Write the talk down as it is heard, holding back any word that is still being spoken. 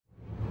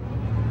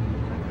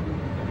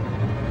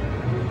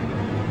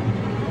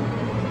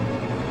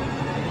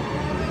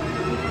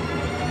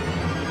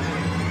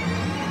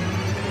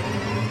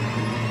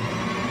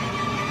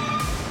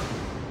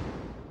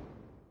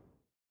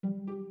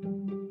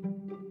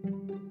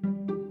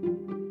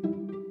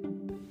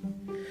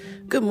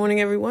Good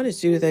morning, everyone. It's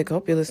Judith. I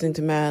hope you're listening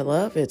to Mad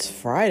Love. It's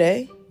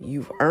Friday.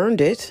 You've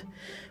earned it.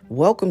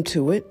 Welcome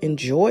to it.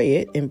 Enjoy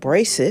it.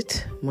 Embrace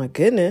it. My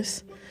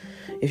goodness.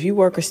 If you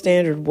work a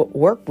standard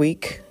work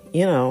week,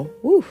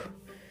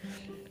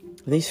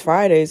 these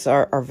Fridays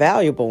are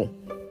valuable.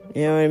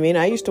 You know what I mean?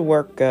 I used to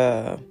work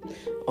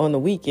on the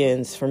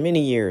weekends for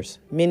many years.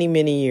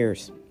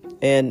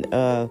 And,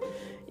 I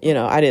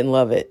didn't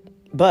love it.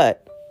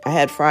 But I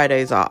had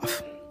Fridays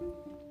off.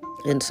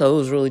 And so it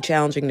was really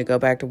challenging to go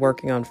back to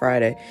working on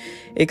Friday,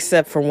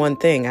 except for one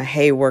thing. I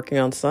hate working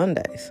on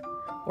Sundays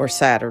or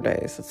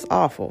Saturdays. It's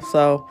awful.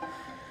 So,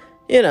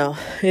 it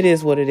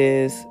is what it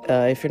is.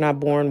 If you're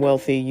not born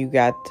wealthy, you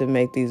got to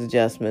make these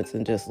adjustments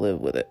and just live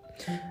with it.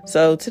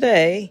 So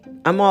today,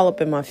 I'm all up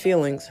in my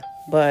feelings,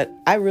 but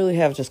I really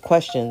have just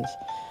questions.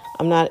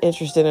 I'm not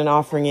interested in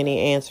offering any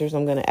answers.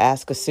 I'm going to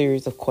ask a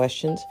series of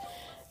questions,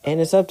 and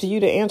it's up to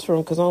you to answer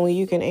them because only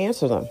you can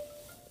answer them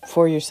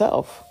for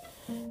yourself.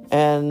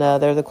 And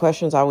they're the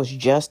questions I was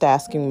just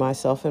asking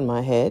myself in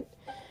my head.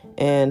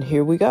 And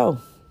here we go.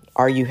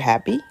 Are you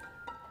happy?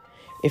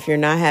 If you're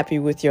not happy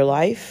with your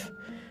life,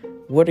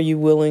 what are you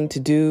willing to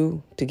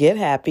do to get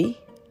happy?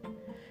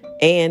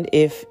 And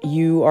if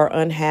you are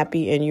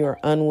unhappy and you're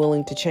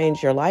unwilling to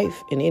change your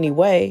life in any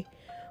way,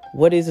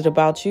 what is it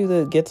about you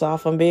that gets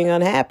off on being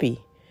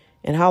unhappy?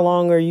 And how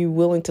long are you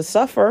willing to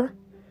suffer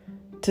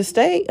to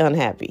stay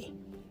unhappy?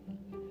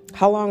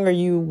 How long are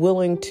you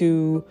willing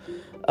to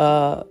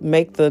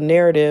make the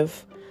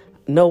narrative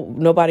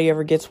nobody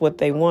ever gets what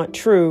they want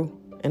true?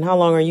 And how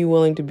long are you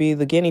willing to be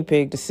the guinea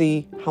pig to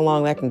see how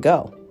long that can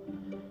go?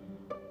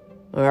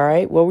 All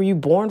right. What were you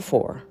born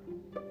for?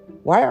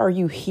 Why are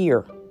you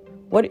here?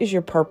 What is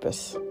your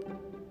purpose?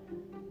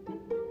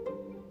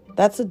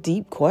 That's a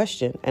deep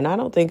question. And I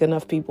don't think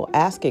enough people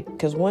ask it,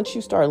 because once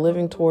you start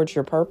living towards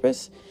your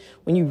purpose,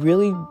 when you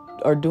really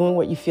are doing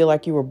what you feel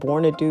like you were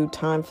born to do,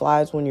 time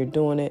flies when you're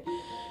doing it.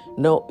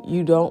 No,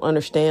 you don't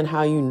understand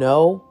how you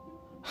know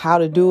how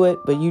to do it,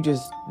 but you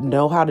just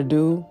know how to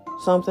do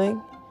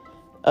something.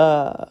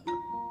 What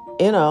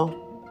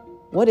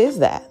is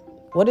that?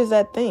 What is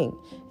that thing?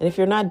 And if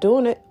you're not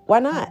doing it, why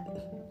not?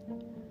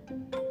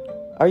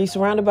 Are you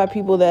surrounded by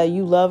people that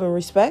you love and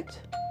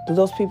respect? Do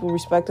those people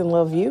respect and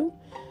love you?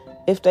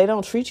 If they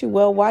don't treat you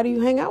well, why do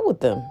you hang out with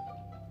them?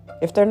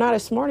 If they're not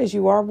as smart as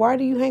you are, why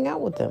do you hang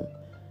out with them?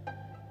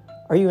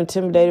 Are you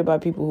intimidated by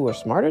people who are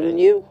smarter than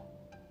you?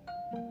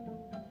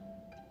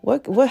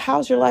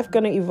 How's your life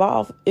going to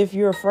evolve if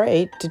you're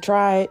afraid to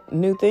try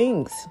new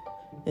things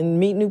and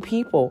meet new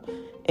people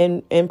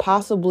and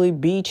possibly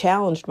be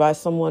challenged by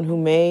someone who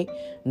may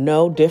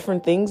know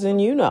different things than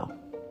you know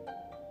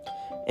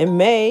and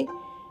may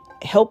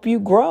help you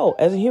grow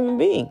as a human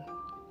being?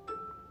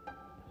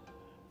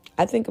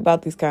 I think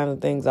about these kinds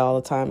of things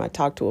all the time. I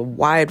talk to a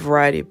wide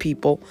variety of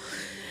people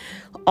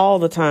all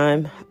the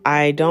time.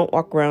 I don't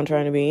walk around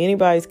trying to be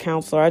anybody's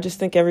counselor. I just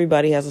think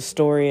everybody has a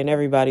story and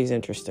everybody's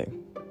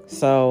interesting.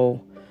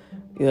 So,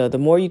 the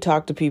more you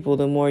talk to people,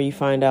 the more you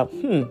find out,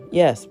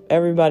 yes,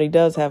 everybody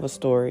does have a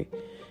story.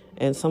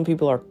 And some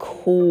people are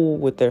cool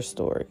with their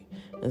story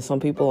and some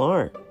people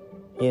aren't.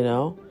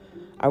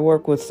 I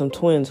work with some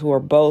twins who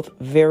are both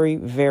very,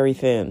 very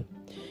thin.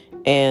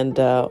 And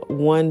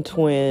one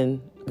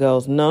twin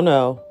goes,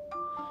 no,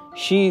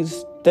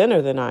 she's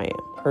thinner than I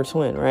am, her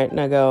twin, right? And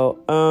I go,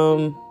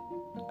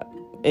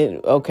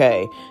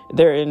 okay,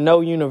 they're in no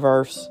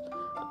universe.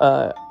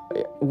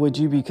 Would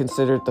you be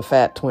considered the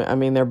fat twin? I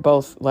mean, they're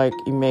both like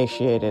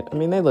emaciated. I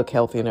mean, they look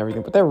healthy and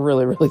everything, but they're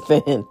really, really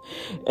thin.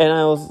 And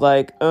I was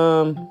like,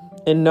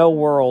 in no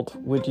world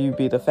would you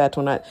be the fat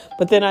twin.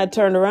 But then I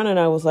turned around and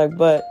I was like,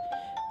 but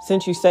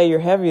since you say you're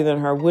heavier than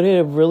her, would it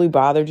have really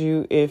bothered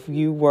you if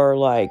you were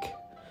like,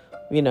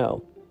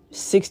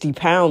 60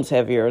 pounds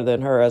heavier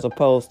than her as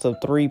opposed to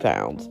 3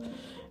 pounds?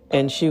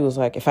 And she was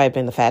like, if I had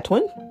been the fat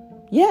twin?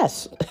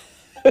 Yes.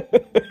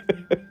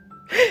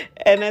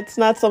 And that's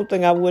not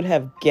something I would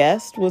have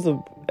guessed was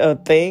a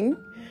thing.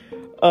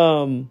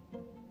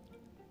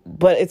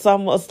 But it's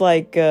almost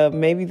like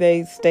maybe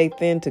they stay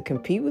thin to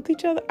compete with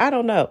each other. I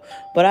don't know.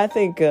 But I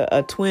think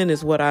a twin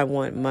is what I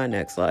want in my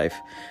next life.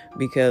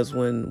 Because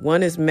when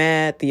one is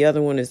mad, the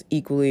other one is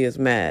equally as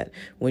mad.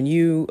 When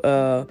you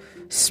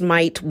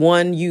smite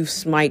one, you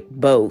smite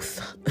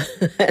both.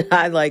 And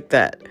I like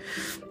that.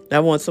 I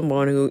want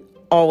someone who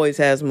always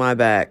has my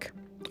back.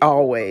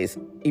 Always.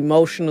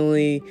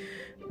 Emotionally,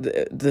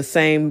 the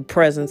same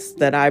presence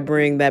that I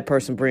bring, that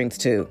person brings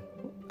too.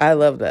 I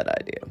love that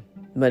idea.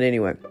 But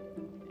anyway,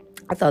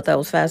 I thought that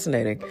was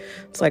fascinating.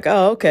 It's like,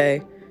 oh,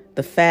 okay,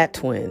 the fat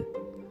twin.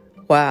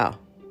 Wow.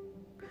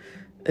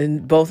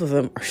 And both of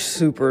them are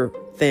super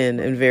thin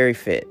and very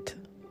fit.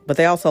 But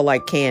they also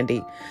like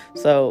candy.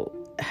 So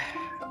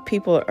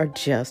people are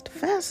just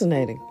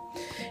fascinating.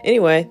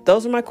 Anyway,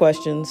 those are my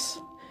questions.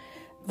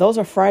 Those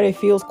are Friday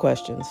Feels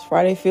questions.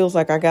 Friday feels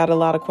like I got a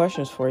lot of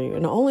questions for you.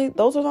 And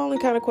those are the only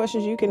kind of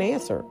questions you can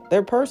answer.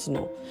 They're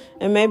personal.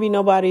 And maybe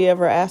nobody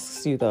ever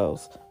asks you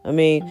those. I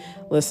mean,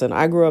 listen,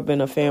 I grew up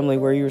in a family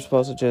where you were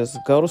supposed to just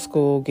go to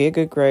school, get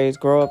good grades,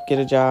 grow up, get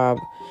a job,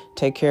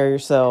 take care of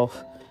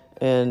yourself.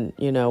 And,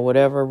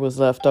 whatever was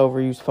left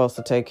over, you're supposed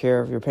to take care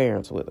of your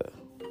parents with it.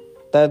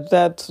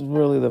 That's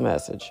really the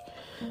message.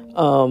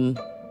 And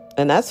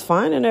that's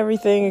fine and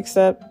everything,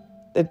 except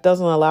it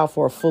doesn't allow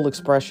for a full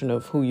expression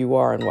of who you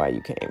are and why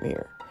you came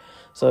here.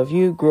 So if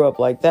you grew up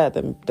like that,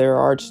 then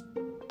there's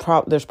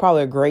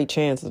probably a great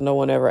chance that no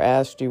one ever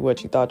asked you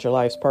what you thought your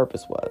life's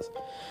purpose was.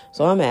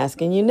 So I'm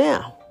asking you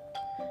now.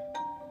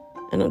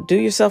 And do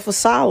yourself a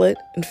solid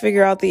and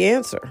figure out the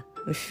answer.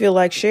 If you feel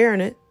like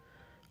sharing it,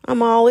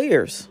 I'm all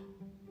ears.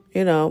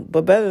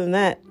 But better than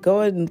that,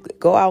 go ahead and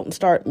go out and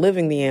start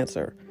living the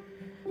answer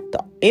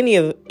to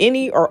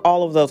any or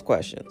all of those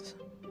questions.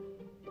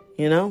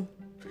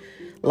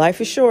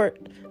 Life is short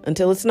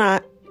until it's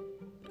not.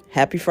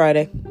 Happy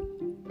Friday.